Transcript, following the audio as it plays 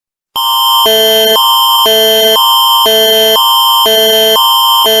At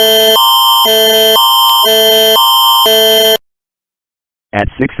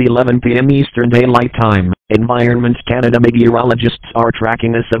 6:11 p.m. Eastern Daylight Time, Environment Canada meteorologists are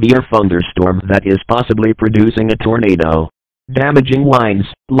tracking a severe thunderstorm that is possibly producing a tornado. Damaging winds,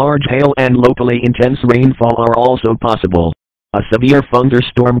 large hail and locally intense rainfall are also possible. A severe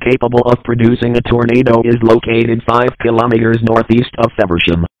thunderstorm capable of producing a tornado is located 5 kilometers northeast of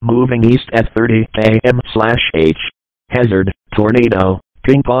Feversham, moving east at 30 km/h. Hazard, tornado,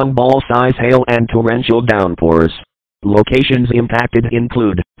 ping-pong ball-size hail and torrential downpours. Locations impacted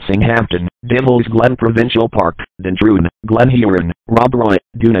include Singhampton, Glen Provincial Park, Duntroon, Glen Huron, Barrie,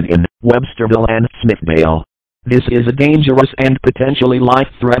 Dunedin, Websterville and Smithdale. This is a dangerous and potentially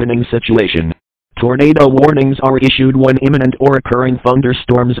life-threatening situation. Tornado warnings are issued when imminent or occurring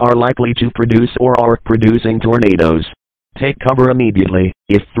thunderstorms are likely to produce or are producing tornadoes. Take cover immediately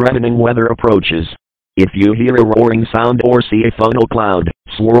if threatening weather approaches. If you hear a roaring sound or see a funnel cloud,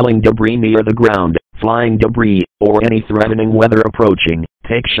 swirling debris near the ground, flying debris, or any threatening weather approaching,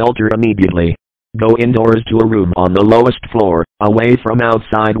 take shelter immediately. Go indoors to a room on the lowest floor, away from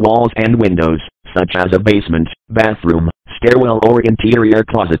outside walls and windows, such as a basement, bathroom, stairwell or interior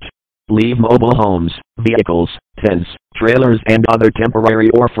closet. Leave mobile homes, vehicles, tents, trailers and other temporary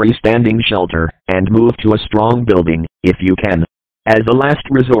or freestanding shelter, and move to a strong building, if you can. As a last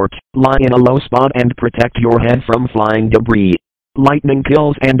resort, lie in a low spot and protect your head from flying debris. Lightning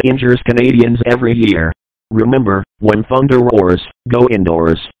kills and injures Canadians every year. Remember, when thunder roars, go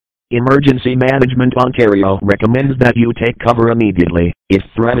indoors. Emergency Management Ontario recommends that you take cover immediately if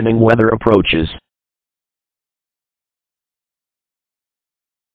threatening weather approaches.